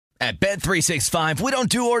At Bet365, we don't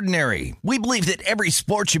do ordinary. We believe that every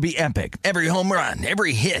sport should be epic. Every home run,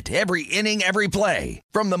 every hit, every inning, every play.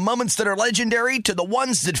 From the moments that are legendary to the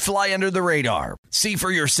ones that fly under the radar. See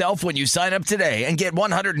for yourself when you sign up today and get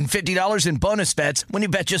 $150 in bonus bets when you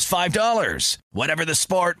bet just $5. Whatever the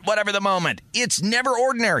sport, whatever the moment, it's never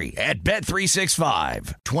ordinary at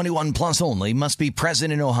Bet365. 21 plus only. Must be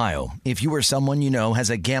present in Ohio. If you or someone you know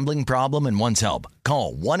has a gambling problem and wants help,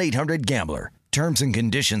 call 1-800-GAMBLER. Terms and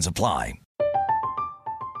conditions apply.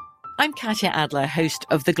 I'm Katya Adler, host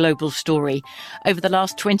of The Global Story. Over the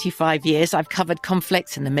last 25 years, I've covered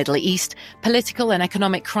conflicts in the Middle East, political and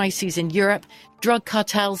economic crises in Europe, drug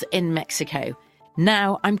cartels in Mexico.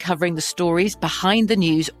 Now I'm covering the stories behind the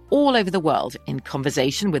news all over the world in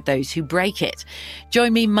conversation with those who break it.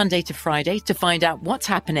 Join me Monday to Friday to find out what's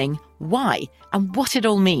happening, why, and what it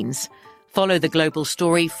all means. Follow The Global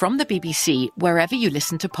Story from the BBC wherever you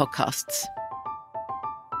listen to podcasts.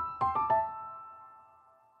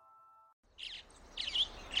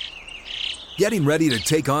 Getting ready to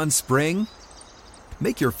take on spring?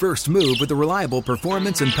 Make your first move with the reliable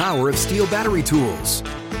performance and power of Steel battery tools.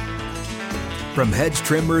 From hedge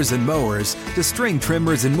trimmers and mowers to string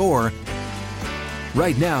trimmers and more,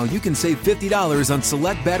 right now you can save $50 on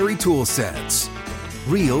select battery tool sets.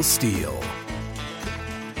 Real Steel.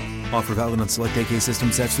 Offer valid on select AK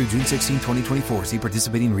system sets through June 16, 2024. See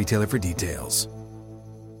participating retailer for details.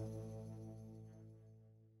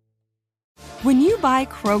 When you buy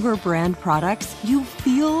Kroger brand products, you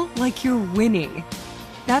feel like you're winning.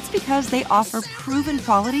 That's because they offer proven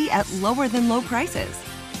quality at lower than low prices.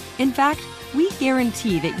 In fact, we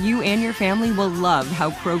guarantee that you and your family will love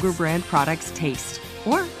how Kroger brand products taste,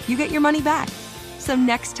 or you get your money back. So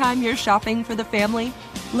next time you're shopping for the family,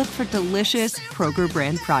 look for delicious Kroger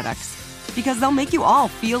brand products, because they'll make you all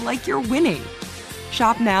feel like you're winning.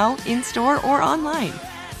 Shop now, in-store, or online.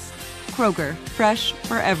 Kroger, fresh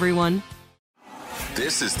for everyone.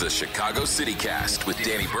 This is the Chicago City Cast with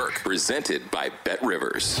Danny Burke, presented by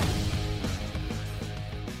BetRivers.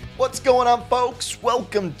 What's going on, folks?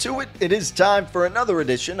 Welcome to it. It is time for another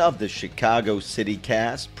edition of the Chicago City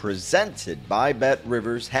Cast, presented by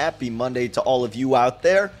BetRivers. Happy Monday to all of you out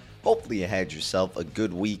there. Hopefully you had yourself a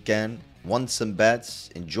good weekend, won some bets,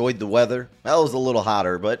 enjoyed the weather. Well, it was a little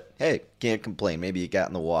hotter, but hey, can't complain. Maybe you got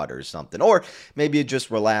in the water or something. Or maybe you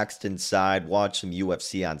just relaxed inside, watched some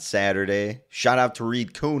UFC on Saturday. Shout out to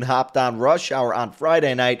Reed Kuhn, hopped on Rush Hour on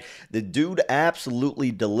Friday night. The dude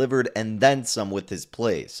absolutely delivered and then some with his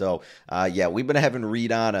play. So, yeah, we've been having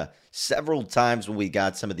Reed on several times when we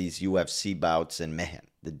got some of these UFC bouts, and man,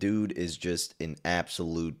 the dude is just an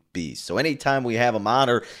absolute beast. So anytime we have him on,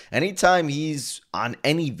 or anytime he's on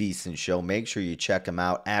any VSiN show, make sure you check him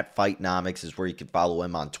out. At Fightnomics is where you can follow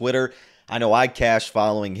him on Twitter. I know I cashed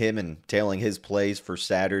following him and tailing his plays for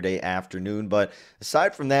Saturday afternoon. But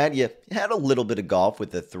aside from that, you had a little bit of golf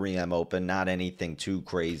with the 3M Open. Not anything too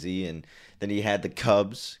crazy. And then you had the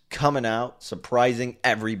Cubs coming out, surprising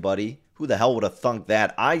everybody. Who the hell would have thunk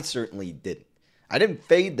that? I certainly didn't. I didn't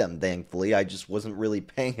fade them, thankfully. I just wasn't really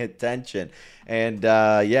paying attention. And,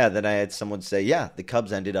 yeah, then I had someone say, yeah, the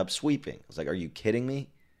Cubs ended up sweeping. I was like, are you kidding me?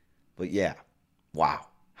 But, yeah, wow.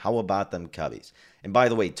 How about them Cubbies? And, by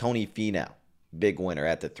the way, Tony Finau, big winner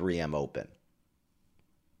at the 3M Open.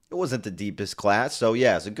 It wasn't the deepest class, so,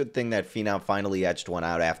 yeah, it's a good thing that Finau finally etched one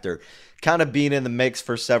out after kind of being in the mix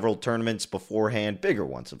for several tournaments beforehand. Bigger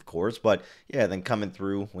ones, of course, but, yeah, then coming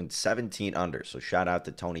through, went 17 under. So, shout out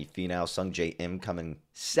to Tony Finau. Sungjae Im coming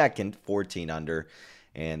second, 14 under.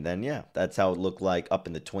 And then, yeah, that's how it looked like up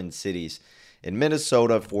in the Twin Cities in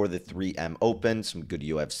Minnesota for the 3M Open. Some good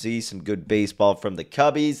UFC, some good baseball from the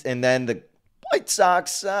Cubbies. And then the White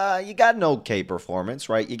Sox, you got an okay performance,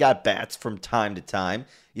 right? You got bats from time to time.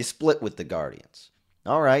 You split with the Guardians.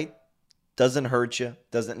 All right. Doesn't hurt you.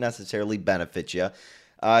 Doesn't necessarily benefit you.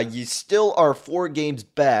 You still are 4 games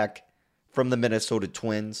back from the Minnesota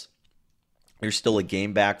Twins. You're still a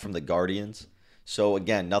game back from the Guardians. So,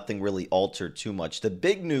 again, nothing really altered too much. The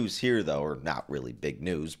big news here, though, or not really big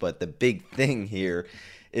news, but the big thing here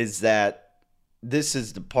is that this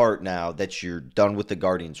is the part now that you're done with the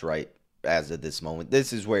Guardians, right? As of this moment,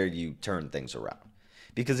 this is where you turn things around.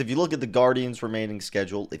 Because if you look at the Guardians' remaining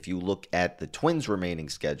schedule, if you look at the Twins' remaining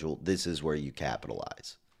schedule, this is where you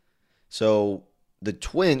capitalize. So the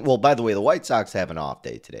well, by the way, the White Sox have an off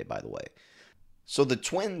day today, by the way. So the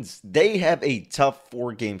Twins, they have a tough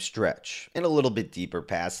 4-game stretch and a little bit deeper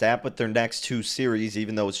past that, but their next 2 series,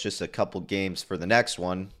 even though it's just a couple games for the next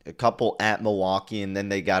one, a couple at Milwaukee, and then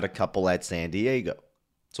they got a couple at San Diego.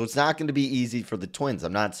 So it's not going to be easy for the Twins.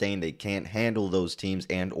 I'm not saying they can't handle those teams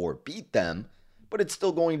and or beat them, but it's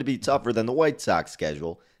still going to be tougher than the White Sox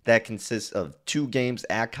schedule that consists of 2 games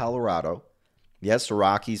at Colorado. Yes, the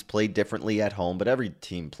Rockies play differently at home, but every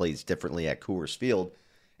team plays differently at Coors Field.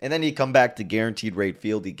 And then you come back to Guaranteed Rate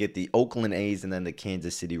Field, you get the Oakland A's and then the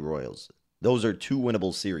Kansas City Royals. Those are 2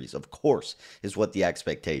 winnable series, of course, is what the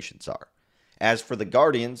expectations are. As for the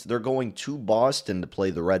Guardians, they're going to Boston to play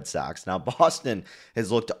the Red Sox. Now, Boston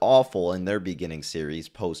has looked awful in their beginning series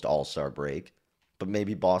post-All-Star break. But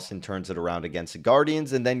maybe Boston turns it around against the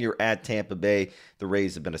Guardians, and then you're at Tampa Bay. The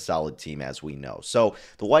Rays have been a solid team, as we know. So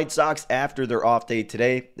the White Sox, after their off day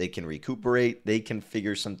today, they can recuperate, they can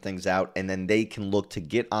figure some things out, and then they can look to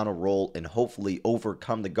get on a roll and hopefully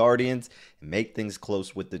overcome the Guardians and make things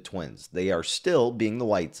close with the Twins. They are still, being the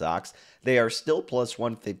White Sox, they are still plus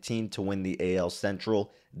 115 to win the AL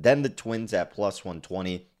Central, then the Twins at plus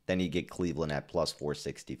 120, then you get Cleveland at plus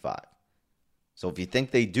 465. So if you think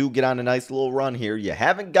they do get on a nice little run here, you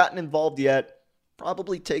haven't gotten involved yet,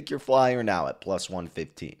 probably take your flyer now at plus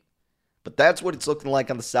 115. But that's what it's looking like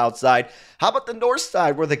on the south side. How about the north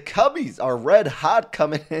side, where the Cubbies are red hot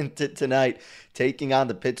coming into tonight, taking on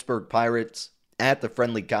the Pittsburgh Pirates at the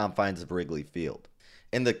friendly confines of Wrigley Field.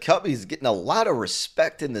 And the Cubbies getting a lot of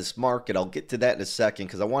respect in this market. I'll get to that in a second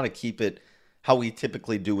because I want to keep it how we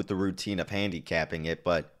typically do with the routine of handicapping it.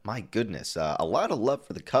 But my goodness, a lot of love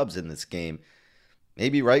for the Cubs in this game.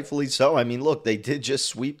 Maybe rightfully so. I mean, look, they did just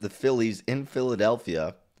sweep the Phillies in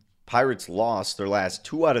Philadelphia. Pirates lost their last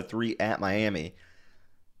 2 out of 3 at Miami.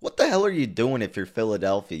 What the hell are you doing if you're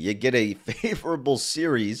Philadelphia? You get a favorable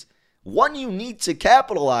series, one you need to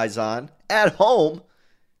capitalize on at home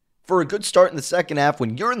for a good start in the second half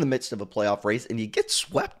when you're in the midst of a playoff race, and you get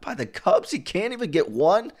swept by the Cubs. You can't even get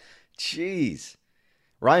one? Jeez.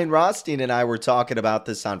 Ryan Rothstein and I were talking about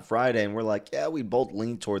this on Friday, and we're like, yeah, we both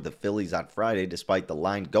lean toward the Phillies on Friday, despite the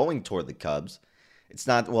line going toward the Cubs. It's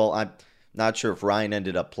not, well, I'm not sure if Ryan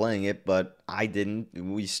ended up playing it, but I didn't.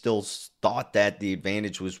 We still thought that the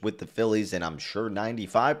advantage was with the Phillies, and I'm sure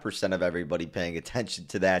 95% of everybody paying attention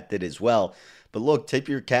to that did as well. But look, tip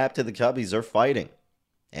your cap to the Cubbies. They're fighting.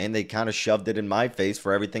 And they kind of shoved it in my face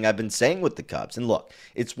for everything I've been saying with the Cubs. And look,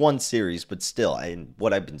 it's one series, but still,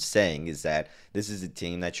 what I've been saying is that this is a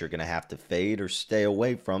team that you're going to have to fade or stay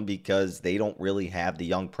away from because they don't really have the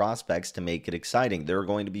young prospects to make it exciting. They're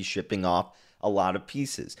going to be shipping off a lot of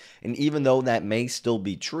pieces. And even though that may still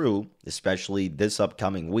be true, especially this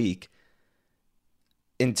upcoming week,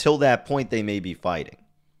 until that point, they may be fighting.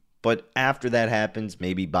 But after that happens,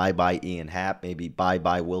 maybe bye-bye Ian Happ, maybe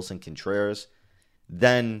bye-bye Wilson Contreras.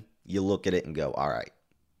 Then you look at it and go, all right,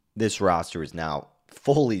 this roster is now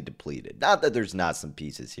fully depleted. Not that there's not some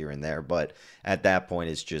pieces here and there, but at that point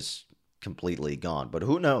it's just completely gone. But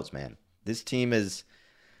who knows, man? This team is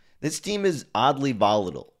oddly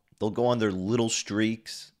volatile. They'll go on their little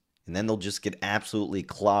streaks, and then they'll just get absolutely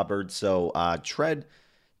clobbered. So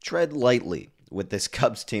tread lightly with this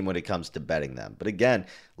Cubs team when it comes to betting them. But again,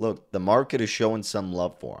 look, the market is showing some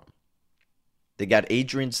love for them. They got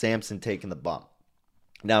Adrian Sampson taking the bump.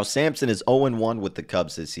 Now, Sampson is 0-1 with the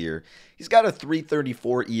Cubs this year. He's got a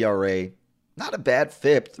 3.34 ERA. Not a bad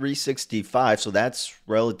FIP, 3.65, so that's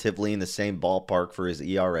relatively in the same ballpark for his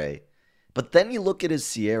ERA. But then you look at his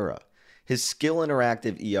SIERA, his skill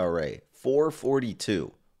interactive ERA,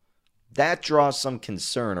 4.42. That draws some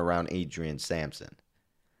concern around Adrian Sampson.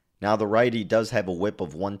 Now, the righty does have a whip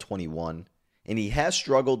of 121, and he has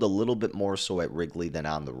struggled a little bit more so at Wrigley than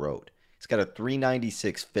on the road. He's got a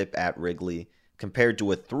 3.96 FIP at Wrigley, compared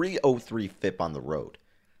to a 3.03 FIP on the road.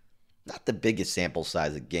 Not the biggest sample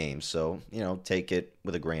size of games, so, take it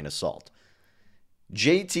with a grain of salt.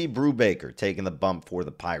 JT Brubaker taking the bump for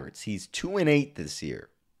the Pirates. He's 2-8 this year.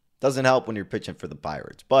 Doesn't help when you're pitching for the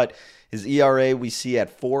Pirates. But his ERA we see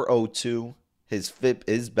at 4.02. His FIP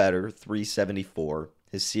is better, 3.74.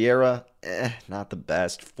 His SIERA, not the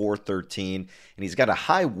best, 4.13. And he's got a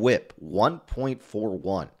high whip,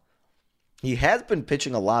 1.41. He has been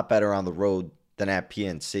pitching a lot better on the road than at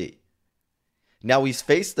PNC. Now, he's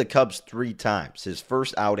faced the Cubs 3 times. His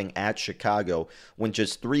first outing at Chicago, when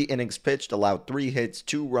just 3 innings pitched, allowed 3 hits,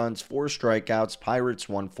 2 runs, 4 strikeouts. Pirates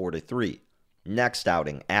won 4-3. Next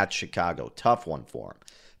outing at Chicago, tough one for him.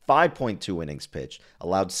 5.2 innings pitched,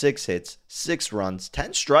 allowed 6 hits, 6 runs,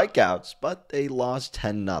 10 strikeouts, but they lost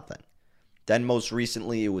 10-0. Then most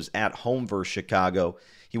recently, it was at home versus Chicago.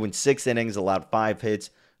 He went 6 innings, allowed 5 hits,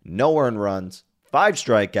 no earned runs, 5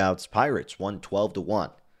 strikeouts. Pirates won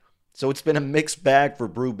 12-1. So it's been a mixed bag for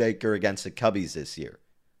Brubaker against the Cubbies this year.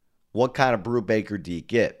 What kind of Brubaker do you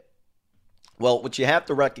get? Well, what you have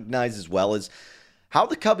to recognize as well is how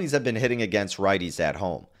the Cubbies have been hitting against righties at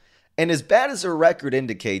home. And as bad as their record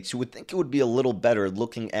indicates, you would think it would be a little better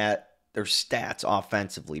looking at their stats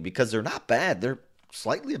offensively because they're not bad. They're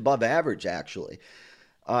slightly above average, actually.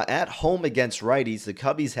 At home against righties, the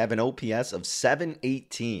Cubbies have an OPS of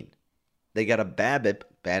 718. They got a BABIP,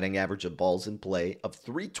 batting average of balls in play, of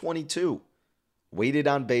 322. Weighted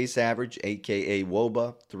on base average, aka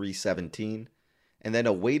WOBA, 317. And then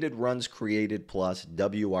a weighted runs created plus,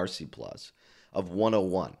 WRC plus, of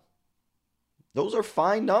 101. Those are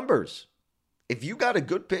fine numbers. If you got a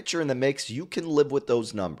good pitcher in the mix, you can live with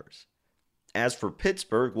those numbers. As for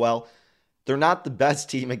Pittsburgh, well, they're not the best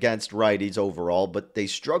team against righties overall, but they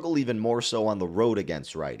struggle even more so on the road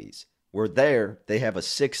against righties. Where there, they have a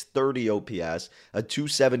 630 OPS, a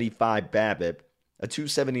 275 BABIP, a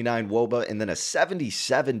 279 WOBA, and then a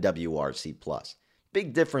 77 WRC plus.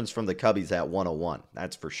 Big difference from the Cubbies at 101,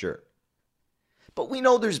 that's for sure. But we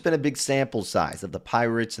know there's been a big sample size of the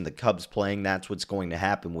Pirates and the Cubs playing. That's what's going to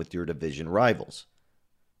happen with your division rivals.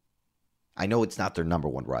 I know it's not their number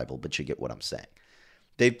one rival, but you get what I'm saying.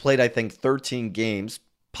 They've played, I think, 13 games.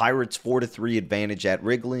 Pirates 4-3 advantage at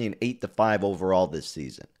Wrigley and 8-5 overall this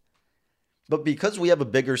season. But because we have a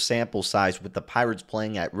bigger sample size with the Pirates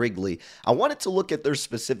playing at Wrigley, I wanted to look at their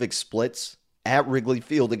specific splits at Wrigley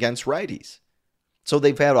Field against righties. So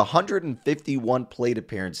they've had 151 plate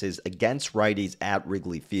appearances against righties at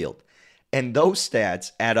Wrigley Field. And those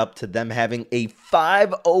stats add up to them having a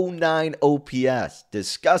 509 OPS,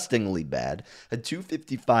 disgustingly bad, a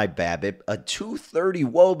 255 BABIP, a 230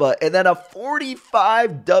 WOBA, and then a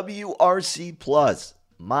 45 WRC plus.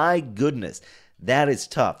 My goodness, that is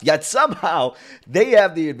tough. Yet somehow they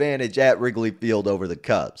have the advantage at Wrigley Field over the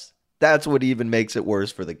Cubs. That's what even makes it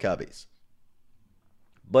worse for the Cubbies.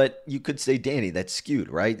 But you could say, Danny, that's skewed,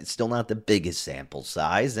 right? It's still not the biggest sample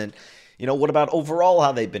size. And, what about overall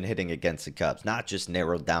how they've been hitting against the Cubs? Not just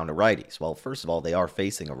narrowed down to righties. Well, first of all, they are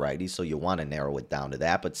facing a righty, so you want to narrow it down to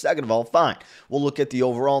that. But second of all, fine. We'll look at the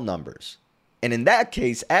overall numbers. And in that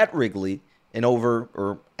case, at Wrigley, in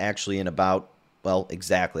about, well,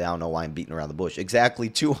 exactly, I don't know why I'm beating around the bush, exactly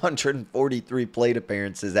 243 plate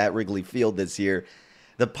appearances at Wrigley Field this year.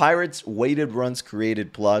 The Pirates' weighted runs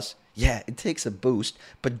created plus, yeah, it takes a boost,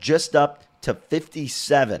 but just up to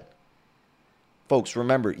 57. Folks,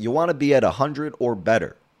 remember, you want to be at 100 or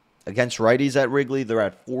better. Against righties at Wrigley, they're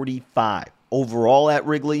at 45. Overall at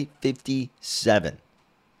Wrigley, 57.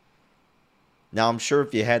 Now, I'm sure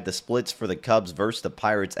if you had the splits for the Cubs versus the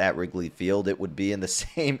Pirates at Wrigley Field, it would be in the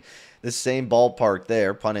same ballpark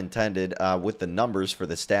there, pun intended, with the numbers for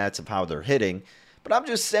the stats of how they're hitting. But I'm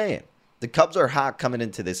just saying, the Cubs are hot coming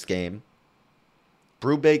into this game.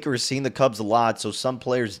 Brubaker has seen the Cubs a lot, so some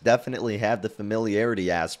players definitely have the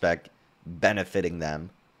familiarity aspect benefiting them.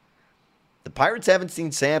 The Pirates haven't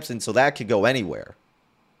seen Sampson, so that could go anywhere.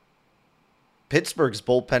 Pittsburgh's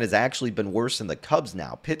bullpen has actually been worse than the Cubs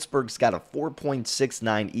now. Pittsburgh's got a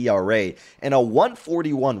 4.69 ERA and a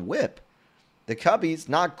 141 whip. The Cubbies,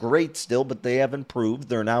 not great still, but they have improved.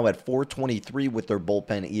 They're now at 4.23 with their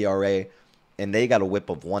bullpen ERA, and they got a whip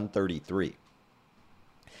of 133.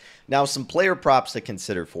 Now, some player props to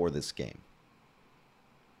consider for this game.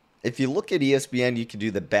 If you look at ESPN, you can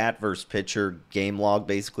do the bat versus pitcher game log,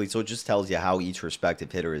 basically. So it just tells you how each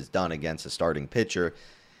respective hitter is done against a starting pitcher.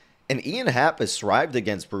 And Ian Happ has thrived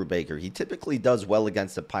against Brubaker. He typically does well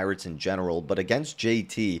against the Pirates in general, but against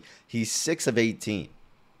JT, he's 6 of 18.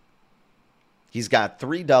 He's got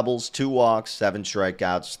 3 doubles, 2 walks, 7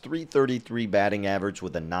 strikeouts, 333 batting average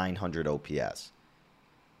with a 900 OPS.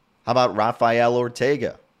 How about Rafael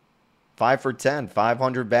Ortega? 5 for 10,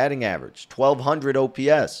 500 batting average, 1,200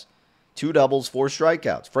 OPS, 2 doubles, 4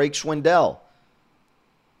 strikeouts. Frank Schwindel,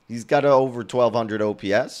 he's got over 1,200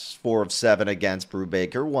 OPS, 4 of 7 against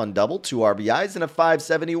Brubaker, 1 double, 2 RBIs, and a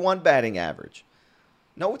 571 batting average.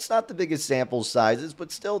 No, it's not the biggest sample sizes,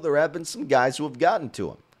 but still there have been some guys who have gotten to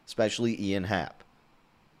him, especially Ian Happ.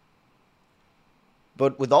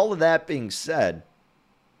 But with all of that being said,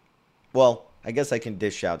 well, I guess I can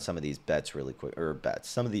dish out some of these bets really quick,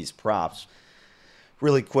 some of these props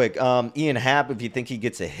really quick. Ian Happ, if you think he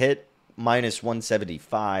gets a hit, minus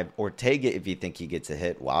 175. Ortega, if you think he gets a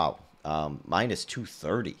hit, wow, minus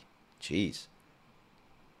 230. Jeez.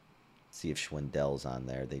 Let's see if Schwindel's on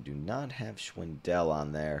there. They do not have Schwindel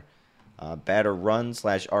on there. Batter runs /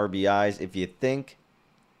 RBIs, if you think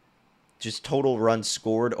just total runs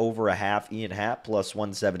scored over a half, Ian Happ plus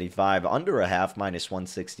 175, under a half minus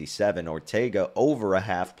 167. Ortega over a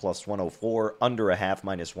half plus 104, under a half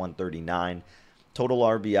minus 139. Total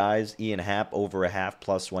RBIs, Ian Happ over a half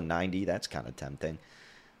plus 190. That's kind of tempting.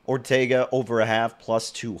 Ortega over a half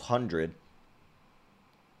plus 200.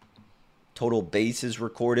 Total bases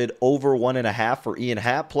recorded over 1.5 for Ian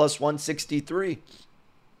Happ plus 163.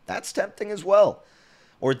 That's tempting as well.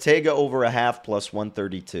 Ortega over a half plus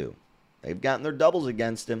 132. They've gotten their doubles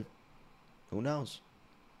against him. Who knows?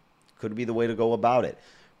 Could be the way to go about it.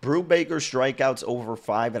 Brubaker strikeouts over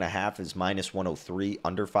 5.5 is minus 103.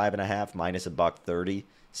 Under 5.5, minus $130.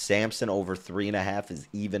 Sampson over 3.5 is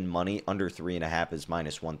even money. Under 3.5 is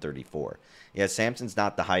minus 134. Yeah, Sampson's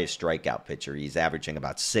not the highest strikeout pitcher. He's averaging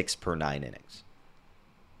about 6 per 9 innings.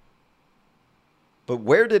 But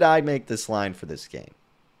where did I make this line for this game?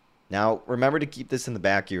 Now, remember to keep this in the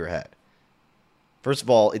back of your head. First of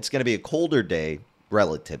all, it's going to be a colder day,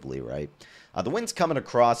 relatively, right? The wind's coming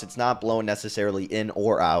across. It's not blowing necessarily in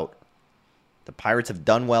or out. The Pirates have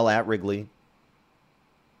done well at Wrigley.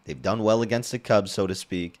 They've done well against the Cubs, so to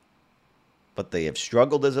speak. But they have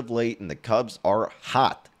struggled as of late, and the Cubs are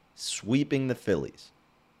hot, sweeping the Phillies.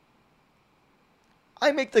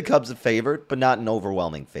 I make the Cubs a favorite, but not an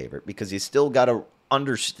overwhelming favorite, because you still got to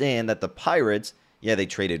understand that the Pirates, yeah, they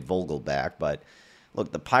traded Vogel back, but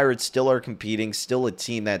look, the Pirates still are competing, still a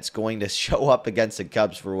team that's going to show up against the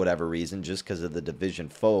Cubs for whatever reason, just because of the division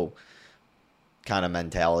foe kind of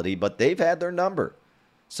mentality, but they've had their number.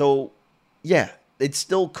 So, yeah, it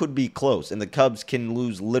still could be close, and the Cubs can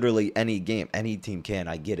lose literally any game. Any team can,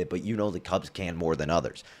 I get it, but you know the Cubs can more than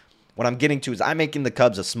others. What I'm getting to is I'm making the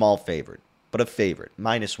Cubs a small favorite, but a favorite,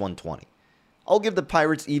 minus 120. I'll give the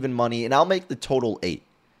Pirates even money, and I'll make the total 8.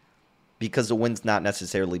 Because the wind's not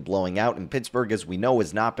necessarily blowing out. And Pittsburgh, as we know,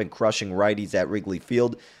 has not been crushing righties at Wrigley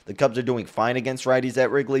Field. The Cubs are doing fine against righties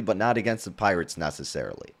at Wrigley, but not against the Pirates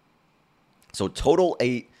necessarily. So total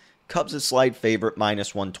 8, Cubs a slight favorite,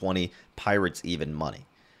 minus 120, Pirates even money.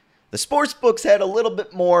 The sports books had a little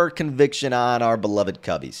bit more conviction on our beloved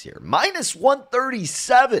Cubbies here. Minus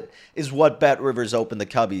 137 is what BetRivers opened the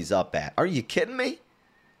Cubbies up at. Are you kidding me?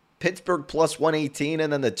 Pittsburgh plus 118,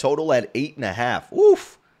 and then the total at 8.5.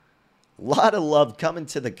 Oof. A lot of love coming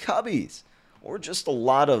to the Cubbies. Or just a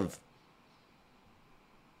lot of,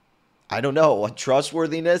 I don't know,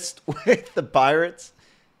 untrustworthiness with the Pirates.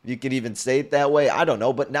 You could even say it that way. I don't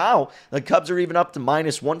know. But now the Cubs are even up to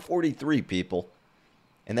minus 143, people.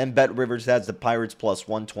 And then BetRivers has the Pirates plus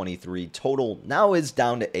 123. Total now is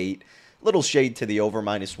down to 8. Little shade to the over,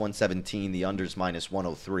 minus 117. The unders minus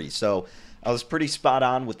 103. So I was pretty spot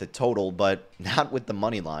on with the total, but not with the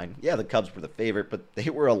money line. Yeah, the Cubs were the favorite, but they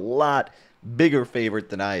were a lot bigger favorite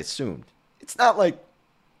than I assumed. It's not like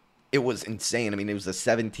it was insane. I mean, it was a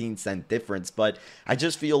 17-cent difference, but I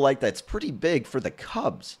just feel like that's pretty big for the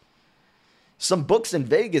Cubs. Some books in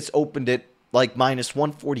Vegas opened it like minus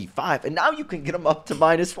 145, and now you can get them up to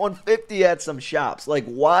minus 150 at some shops. Like,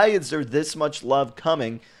 why is there this much love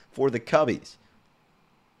coming for the Cubbies?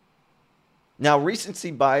 Now,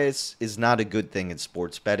 recency bias is not a good thing in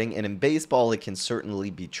sports betting, and in baseball it can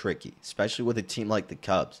certainly be tricky, especially with a team like the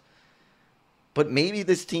Cubs. But maybe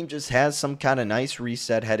this team just has some kind of nice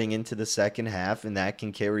reset heading into the second half, and that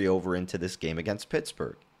can carry over into this game against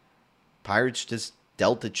Pittsburgh. Pirates just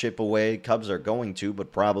dealt a chip away. Cubs are going to,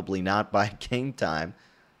 but probably not by game time.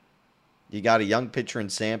 You got a young pitcher in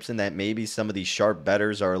Sampson that maybe some of these sharp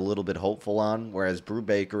bettors are a little bit hopeful on, whereas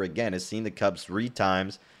Brubaker, again, has seen the Cubs 3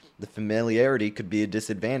 times. The familiarity could be a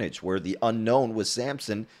disadvantage, where the unknown with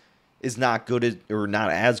Sampson is not good or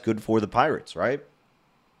not as good for the Pirates, right?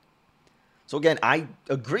 So again, I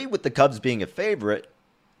agree with the Cubs being a favorite,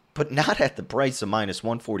 but not at the price of minus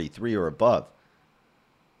 143 or above.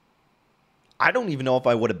 I don't even know if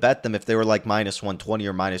I would have bet them if they were like minus 120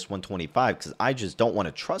 or minus 125, because I just don't want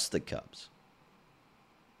to trust the Cubs.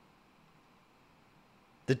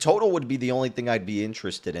 The total would be the only thing I'd be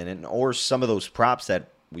interested in, or some of those props that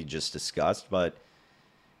we just discussed. But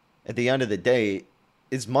at the end of the day,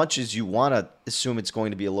 as much as you want to assume it's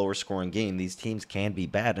going to be a lower scoring game, these teams can be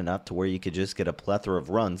bad enough to where you could just get a plethora of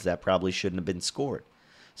runs that probably shouldn't have been scored.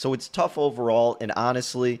 So it's tough overall, and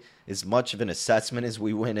honestly, as much of an assessment as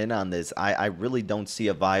we went in on this, I really don't see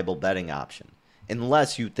a viable betting option,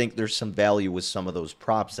 unless you think there's some value with some of those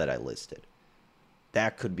props that I listed.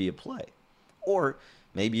 That could be a play. Or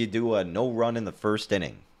maybe you do a no run in the first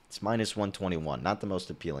inning. It's minus 121, not the most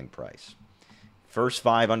appealing price. First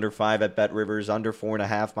 5 under 5 at BetRivers, under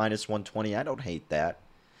 4.5, minus 120. I don't hate that.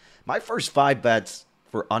 My first 5 bets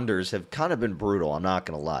for unders have kind of been brutal, I'm not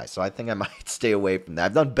going to lie. So I think I might stay away from that.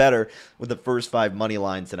 I've done better with the first 5 money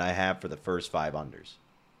lines than I have for the first 5 unders.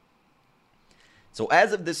 So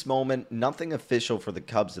as of this moment, nothing official for the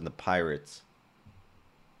Cubs and the Pirates.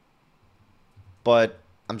 But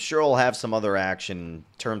I'm sure I'll have some other action in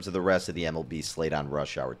terms of the rest of the MLB slate on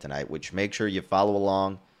Rush Hour tonight, which make sure you follow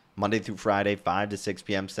along. Monday through Friday, 5 to 6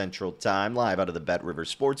 p.m. Central Time, live out of the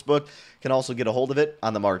BetRivers Sportsbook. You can also get a hold of it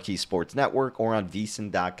on the Marquee Sports Network or on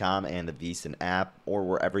VSiN.com and the VSiN app, or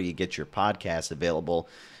wherever you get your podcasts available.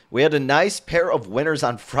 We had a nice pair of winners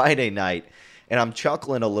on Friday night, and I'm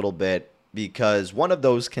chuckling a little bit because one of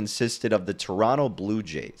those consisted of the Toronto Blue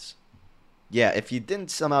Jays. Yeah, if you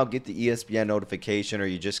didn't somehow get the ESPN notification or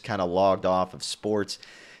you just kind of logged off of sports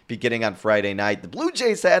beginning on Friday night, the Blue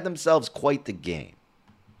Jays had themselves quite the game.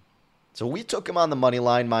 So we took them on the money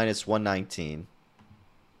line, minus 119.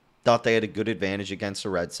 Thought they had a good advantage against the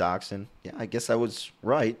Red Sox, and yeah, I guess I was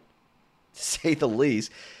right, to say the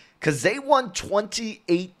least, because they won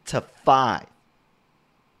 28-5.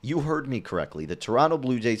 You heard me correctly. The Toronto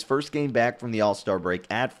Blue Jays, first game back from the All-Star break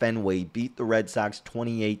at Fenway, beat the Red Sox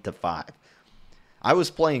 28-5. I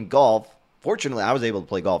was playing golf. Fortunately, I was able to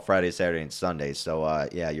play golf Friday, Saturday, and Sunday. So,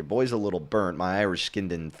 yeah, your boy's a little burnt. My Irish skin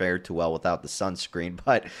didn't fare too well without the sunscreen.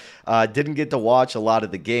 But didn't get to watch a lot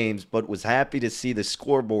of the games, but was happy to see the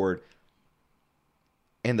scoreboard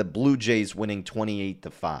and the Blue Jays winning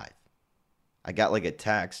 28-5. I got like a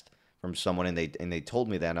text from someone, and they told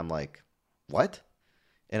me that, and I'm like, what?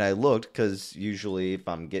 And I looked, because usually if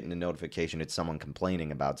I'm getting a notification, it's someone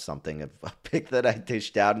complaining about something, of a pick that I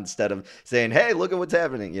dished out instead of saying, hey, look at what's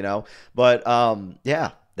happening, you know. But,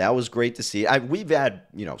 yeah, that was great to see. We've had,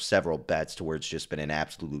 several bets to where it's just been an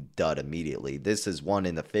absolute dud immediately. This is one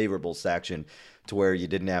in the favorable section to where you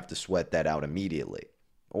didn't have to sweat that out immediately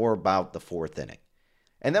or about the fourth inning.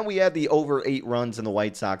 And then we had the over 8 runs in the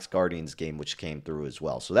White Sox-Guardians game, which came through as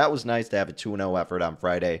well. So that was nice to have a 2-0 effort on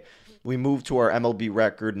Friday. We moved to our MLB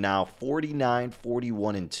record now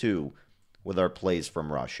 49-41-2 with our plays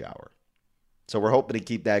from rush hour. So we're hoping to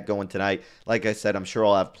keep that going tonight. Like I said, I'm sure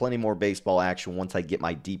I'll have plenty more baseball action once I get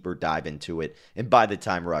my deeper dive into it. And by the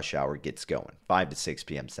time rush hour gets going, 5 to 6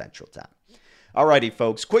 p.m. Central Time. Alrighty,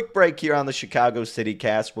 folks, quick break here on the Chicago City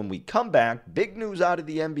Cast. When we come back, big news out of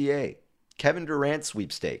the NBA. Kevin Durant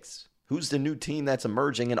sweepstakes. Who's the new team that's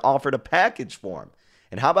emerging and offered a package for him?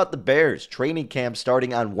 And how about the Bears? Training camp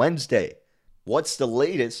starting on Wednesday. What's the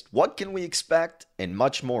latest? What can we expect? And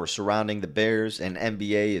much more surrounding the Bears and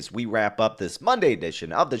NBA as we wrap up this Monday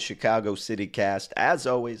edition of the Chicago City Cast, as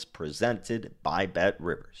always, presented by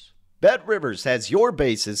BetRivers. BetRivers has your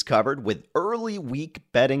bases covered with early week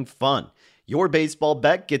betting fun. Your baseball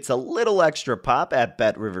bet gets a little extra pop at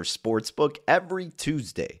BetRivers Sportsbook every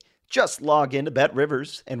Tuesday. Just log into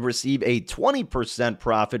BetRivers and receive a 20%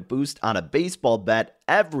 profit boost on a baseball bet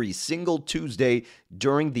every single Tuesday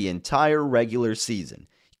during the entire regular season.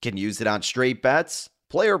 You can use it on straight bets,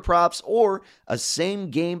 player props, or a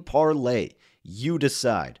same-game parlay. You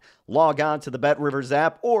decide. Log on to the BetRivers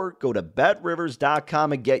app or go to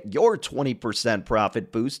BetRivers.com and get your 20%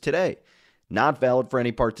 profit boost today. Not valid for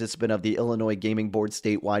any participant of the Illinois Gaming Board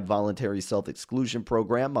statewide voluntary self-exclusion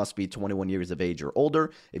program. Must be 21 years of age or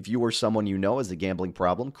older. If you or someone you know has a gambling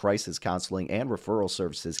problem, crisis counseling and referral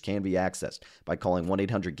services can be accessed by calling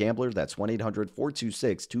 1-800-GAMBLER. That's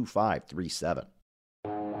 1-800-426-2537.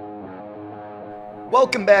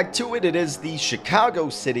 Welcome back to it. It is the Chicago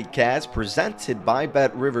City Cast presented by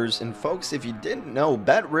BetRivers. And folks, if you didn't know,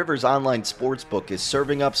 BetRivers Online Sportsbook is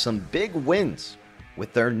serving up some big wins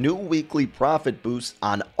with their new weekly profit boost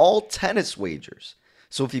on all tennis wagers.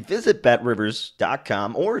 So if you visit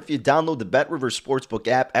BetRivers.com or if you download the BetRivers Sportsbook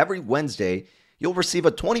app every Wednesday, you'll receive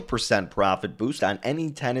a 20% profit boost on any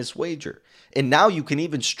tennis wager. And now you can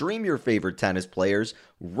even stream your favorite tennis players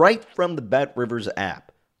right from the BetRivers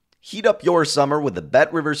app. Heat up your summer with the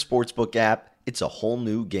BetRivers Sportsbook app. It's a whole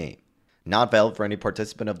new game. Not valid for any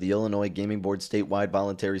participant of the Illinois Gaming Board statewide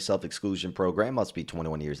voluntary self-exclusion program. Must be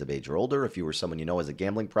 21 years of age or older. If you or someone you know has a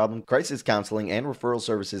gambling problem, crisis counseling and referral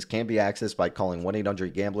services can be accessed by calling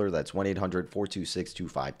 1-800-GAMBLER. That's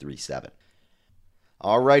 1-800-426-2537.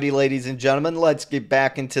 Alrighty, ladies and gentlemen, let's get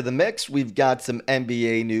back into the mix. We've got some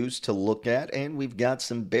NBA news to look at, and we've got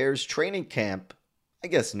some Bears training camp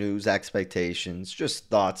news, expectations, just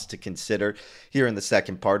thoughts to consider here in the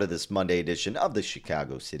second part of this Monday edition of the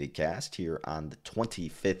Chicago City Cast here on the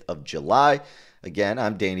 25th of July. Again,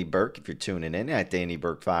 I'm Danny Burke. If you're tuning in at Danny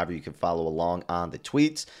Burke 5, or you can follow along on the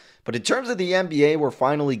tweets. But in terms of the NBA, we're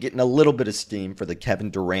finally getting a little bit of steam for the Kevin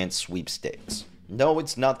Durant sweepstakes. No,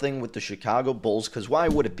 it's nothing with the Chicago Bulls, because why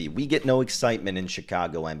would it be? We get no excitement in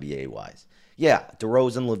Chicago NBA-wise. Yeah,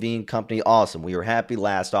 DeRozan, Levine, company, awesome. We were happy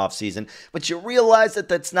last offseason, but you realize that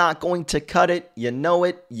that's not going to cut it. You know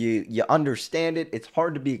it. You understand it. It's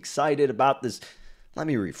hard to be excited about this. Let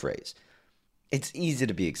me rephrase. It's easy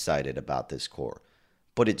to be excited about this core,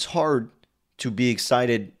 but it's hard to be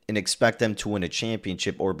excited and expect them to win a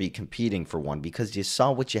championship or be competing for one because you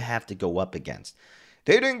saw what you have to go up against.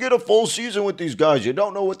 They didn't get a full season with these guys. You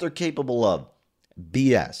don't know what they're capable of.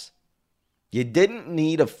 BS. You didn't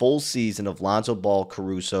need a full season of Lonzo Ball,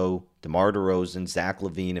 Caruso, DeMar DeRozan, Zach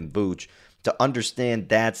LaVine, and Vooch to understand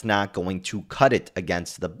that's not going to cut it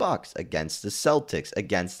against the Bucks, against the Celtics,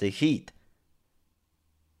 against the Heat.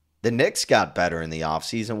 The Knicks got better in the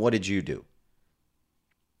offseason. What did you do?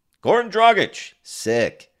 Goran Dragic,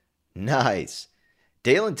 sick. Nice.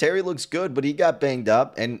 Dalen Terry looks good, but he got banged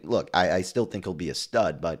up. And look, I still think he'll be a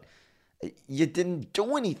stud, but you didn't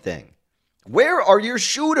do anything. Where are your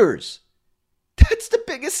shooters? That's the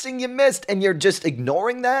biggest thing you missed, and you're just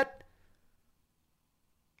ignoring that?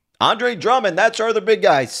 Andre Drummond, that's our other big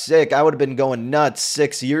guy. Sick. I would have been going nuts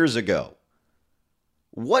 6 years ago.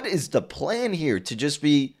 What is the plan here? To just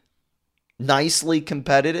be nicely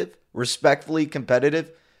competitive, respectfully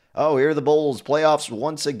competitive? Oh, here are the Bulls. Playoffs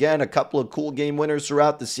once again. A couple of cool game winners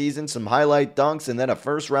throughout the season. Some highlight dunks, and then a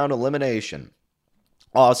first-round elimination.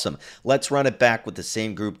 Awesome. Let's run it back with the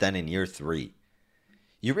same group then in year 3.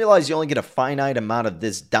 You realize you only get a finite amount of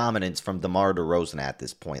this dominance from DeMar DeRozan at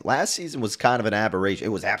this point. Last season was kind of an aberration.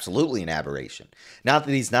 It was absolutely an aberration. Not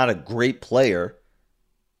that he's not a great player,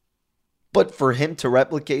 but for him to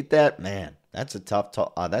replicate that, man, that's a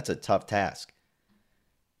tough task.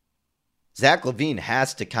 Zach LaVine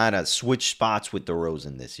has to kind of switch spots with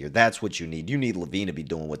DeRozan this year. That's what you need. You need LaVine to be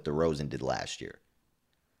doing what DeRozan did last year.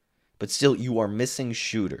 But still, you are missing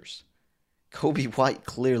shooters. Kobe White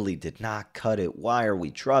clearly did not cut it. Why are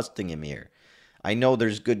we trusting him here? I know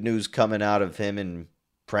there's good news coming out of him in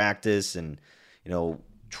practice and,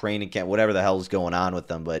 training camp, whatever the hell is going on with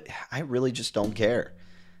them, but I really just don't care.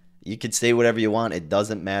 You could say whatever you want. It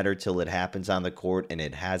doesn't matter till it happens on the court, and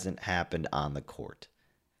it hasn't happened on the court.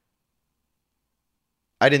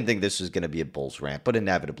 I didn't think this was going to be a Bulls rant, but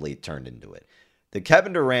inevitably it turned into it. The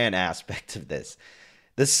Kevin Durant aspect of this.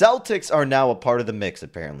 The Celtics are now a part of the mix,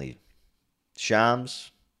 apparently.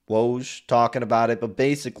 Shams, Woj talking about it, but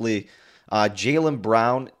basically Jaylen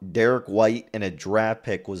Brown, Derek White, and a draft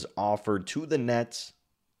pick was offered to the Nets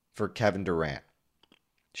for Kevin Durant.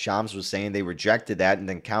 Shams was saying they rejected that and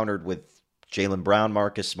then countered with Jaylen Brown,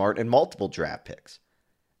 Marcus Smart, and multiple draft picks.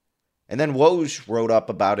 And then Woj wrote up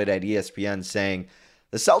about it at ESPN saying,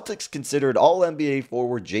 the Celtics considered all NBA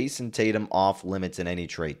forward Jason Tatum off limits in any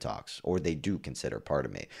trade talks, or they do consider,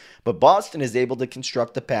 pardon me. But Boston is able to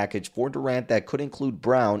construct a package for Durant that could include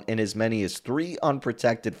Brown and as many as 3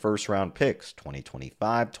 unprotected first-round picks,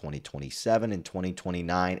 2025, 2027, and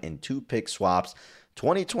 2029, and 2 pick swaps,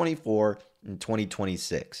 2024 and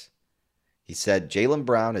 2026. He said Jaylen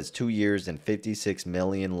Brown has 2 years and $56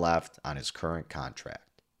 million left on his current contract.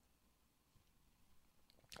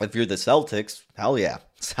 If you're the Celtics, hell yeah,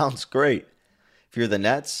 sounds great. If you're the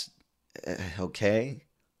Nets, okay.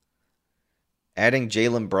 Adding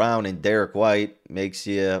Jaylen Brown and Derek White makes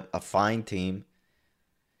you a fine team.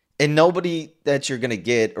 And nobody that you're going to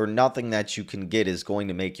get, or nothing that you can get, is going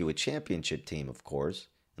to make you a championship team, of course.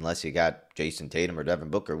 Unless you got Jason Tatum or Devin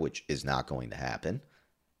Booker, which is not going to happen.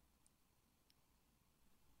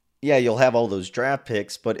 Yeah, you'll have all those draft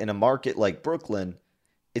picks, but in a market like Brooklyn,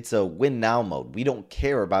 it's a win-now mode. We don't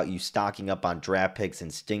care about you stocking up on draft picks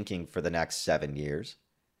and stinking for the next 7 years.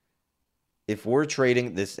 If we're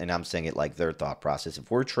trading this, and I'm saying it like their thought process, if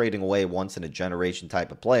we're trading away a once-in-a-generation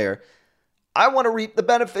type of player, I want to reap the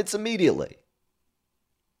benefits immediately.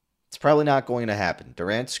 It's probably not going to happen.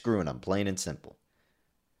 Durant's screwing them, plain and simple.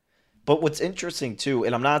 But what's interesting, too,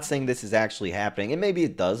 and I'm not saying this is actually happening, and maybe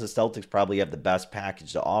it does. The Celtics probably have the best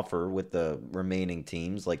package to offer with the remaining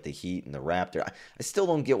teams like the Heat and the Raptors. I still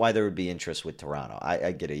don't get why there would be interest with Toronto.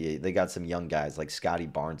 I get it. They got some young guys like Scotty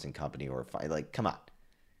Barnes and company, or like, come on.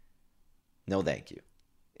 No, thank you.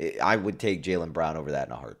 I would take Jaylen Brown over that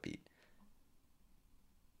in a heartbeat.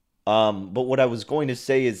 But what I was going to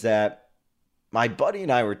say is that my buddy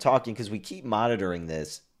and I were talking, because we keep monitoring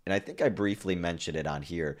this, and I think I briefly mentioned it on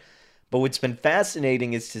here. But what's been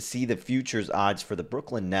fascinating is to see the futures odds for the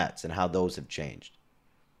Brooklyn Nets and how those have changed.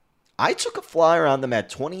 I took a flyer on them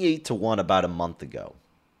at 28-1 about a month ago.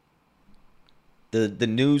 The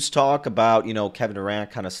news talk about, Kevin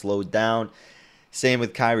Durant kind of slowed down. Same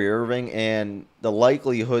with Kyrie Irving. And the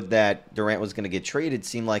likelihood that Durant was going to get traded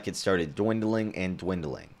seemed like it started dwindling and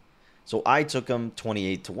dwindling. So I took him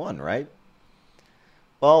 28-1, right?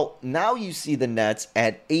 Well, now you see the Nets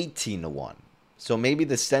at 18-1. So maybe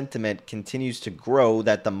the sentiment continues to grow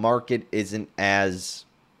that the market isn't as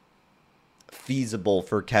feasible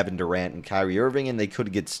for Kevin Durant and Kyrie Irving, and they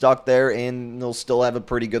could get stuck there, and they'll still have a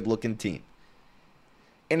pretty good-looking team.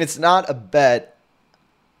 And it's not a bet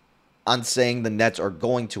on saying the Nets are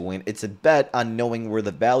going to win. It's a bet on knowing where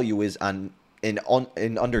the value is in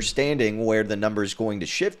understanding where the number is going to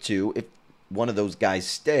shift to if one of those guys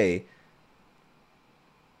stay.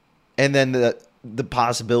 And then the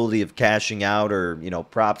possibility of cashing out or,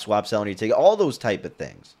 prop swap, selling, you take all those type of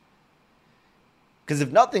things. Because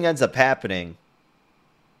if nothing ends up happening,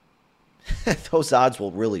 those odds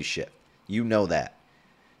will really shift. You know that.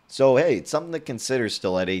 So, hey, it's something to consider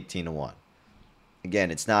still at 18-1. Again,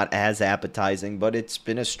 it's not as appetizing, but it's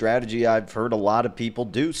been a strategy I've heard a lot of people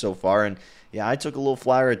do so far. And, yeah, I took a little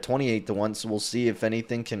flyer at 28-1, so we'll see if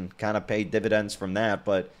anything can kind of pay dividends from that.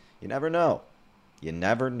 But you never know. You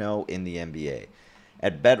never know in the NBA.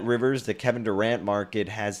 At BetRivers, the Kevin Durant market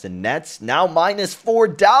has the Nets now minus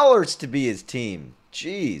 $4 to be his team.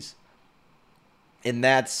 Jeez. And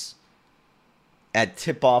that's at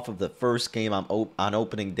tip-off of the first game on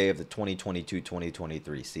opening day of the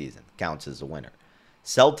 2022-2023 season. Counts as a winner.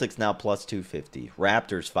 Celtics now plus 250.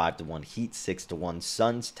 Raptors 5-1. Heat 6-1.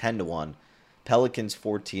 Suns 10-1. Pelicans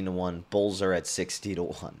 14-1. Bulls are at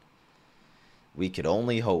 60-1. We could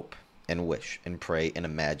only hope and wish and pray and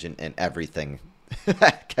imagine and everything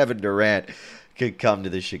Kevin Durant could come to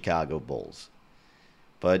the Chicago Bulls.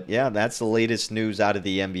 But yeah, that's the latest news out of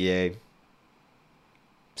the NBA.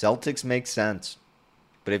 Celtics make sense.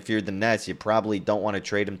 But if you're the Nets, you probably don't want to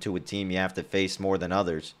trade him to a team you have to face more than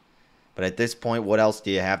others. But at this point, what else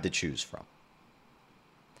do you have to choose from?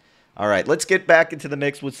 All right, let's get back into the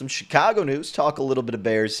mix with some Chicago news. Talk a little bit of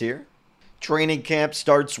Bears here. Training camp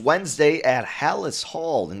starts Wednesday at Hallis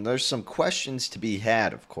Hall, and there's some questions to be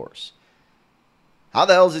had, of course. How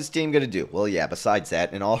the hell is this team going to do? Well, yeah, besides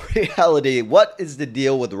that, in all reality, what is the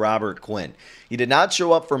deal with Robert Quinn? He did not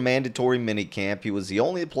show up for mandatory minicamp. He was the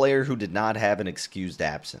only player who did not have an excused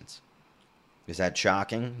absence. Is that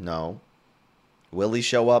shocking? No. Will he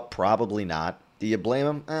show up? Probably not. Do you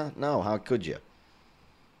blame him? No, how could you?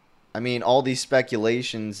 I mean, all these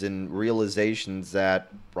speculations and realizations that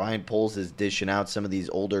Brian Poles is dishing out some of these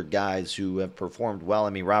older guys who have performed well. I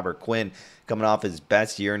mean, Robert Quinn coming off his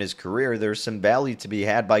best year in his career, there's some value to be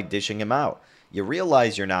had by dishing him out. You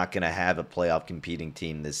realize you're not going to have a playoff competing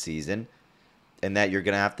team this season and that you're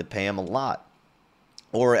going to have to pay him a lot.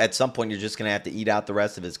 Or at some point, you're just going to have to eat out the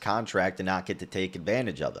rest of his contract and not get to take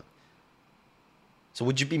advantage of him. So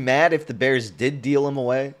would you be mad if the Bears did deal him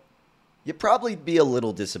away? You'd probably be a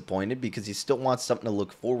little disappointed because you still want something to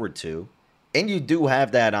look forward to. And you do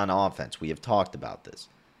have that on offense. We have talked about this.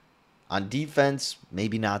 On defense,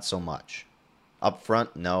 maybe not so much. Up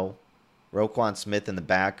front, no. Roquan Smith and the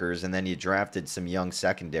backers, and then you drafted some young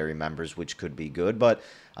secondary members, which could be good. But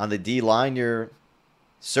on the D-line, you're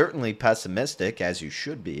certainly pessimistic, as you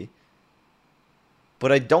should be.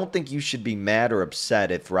 But I don't think you should be mad or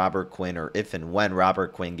upset if Robert Quinn or if and when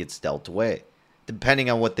Robert Quinn gets dealt away. Depending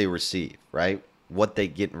on what they receive, right? What they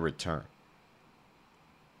get in return.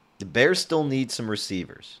 The Bears still need some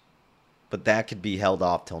receivers. But that could be held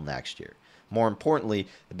off till next year. More importantly,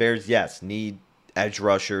 the Bears, yes, need edge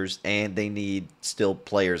rushers and they need still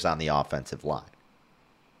players on the offensive line.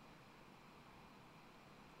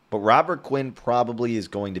 But Robert Quinn probably is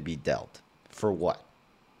going to be dealt. For what?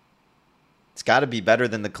 It's got to be better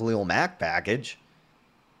than the Khalil Mack package.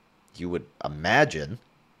 You would imagine.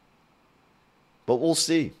 But we'll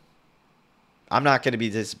see. I'm not going to be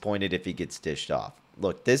disappointed if he gets dished off.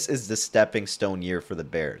 Look, this is the stepping stone year for the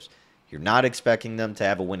Bears. You're not expecting them to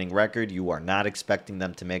have a winning record. You are not expecting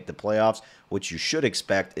them to make the playoffs. What you should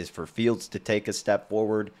expect is for Fields to take a step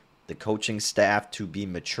forward, the coaching staff to be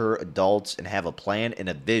mature adults and have a plan and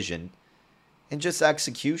a vision, and just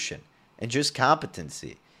execution, and just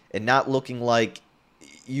competency, and not looking like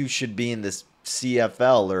you should be in this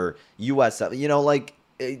CFL or USL. You know, like,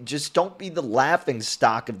 just don't be the laughing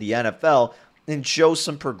stock of the NFL and show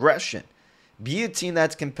some progression. Be a team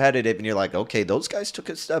that's competitive and you're like, okay, those guys took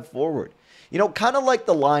a step forward. You know, kind of like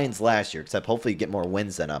the Lions last year, except hopefully you get more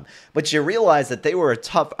wins than them. But you realize that they were a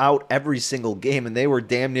tough out every single game and they were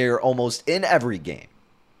damn near almost in every game.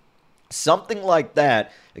 Something like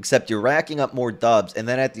that, except you're racking up more dubs and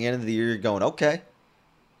then at the end of the year you're going,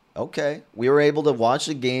 okay, we were able to watch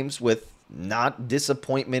the games with not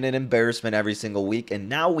disappointment and embarrassment every single week. And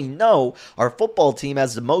now we know our football team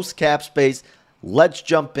has the most cap space. Let's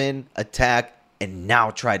jump in, attack, and now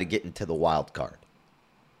try to get into the wild card.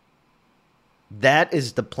 That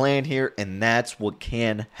is the plan here, and that's what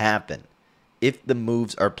can happen if the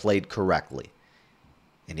moves are played correctly.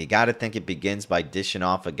 And you got to think it begins by dishing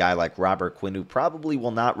off a guy like Robert Quinn, who probably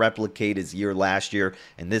will not replicate his year last year,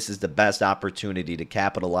 and this is the best opportunity to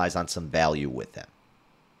capitalize on some value with him.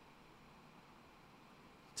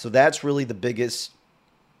 So that's really the biggest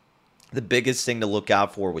thing to look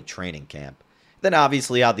out for with training camp. Then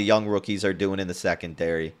obviously how the young rookies are doing in the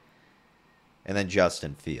secondary. And then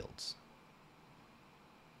Justin Fields.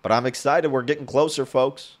 But I'm excited. We're getting closer,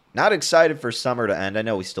 folks. Not excited for summer to end. I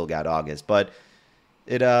know we still got August, but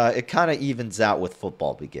it kind of evens out with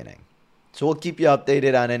football beginning. So we'll keep you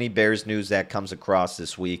updated on any Bears news that comes across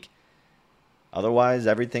this week. Otherwise,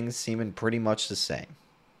 everything's seeming pretty much the same.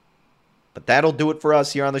 But that'll do it for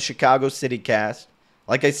us here on the Chicago City Cast.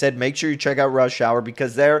 Like I said, make sure you check out Rush Hour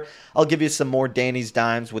because there I'll give you some more Danny's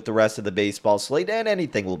Dimes with the rest of the baseball slate and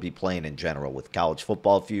anything we'll be playing in general with college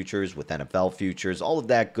football futures, with NFL futures, all of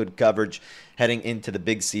that good coverage heading into the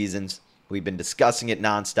big seasons. We've been discussing it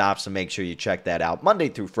nonstop, so make sure you check that out Monday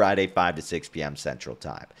through Friday, 5 to 6 p.m. Central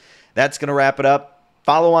Time. That's going to wrap it up.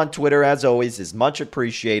 Follow on Twitter, as always, is much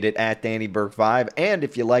appreciated at DannyBurke5. And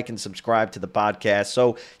if you like and subscribe to the podcast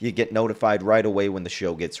so you get notified right away when the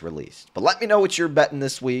show gets released. But let me know what you're betting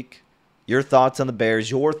this week. Your thoughts on the Bears,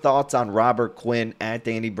 your thoughts on Robert Quinn at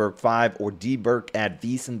DannyBurke5 or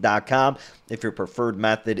dburke@vsin.com. If your preferred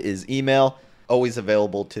method is email, always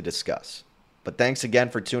available to discuss. But thanks again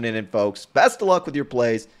for tuning in, folks. Best of luck with your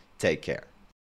plays. Take care.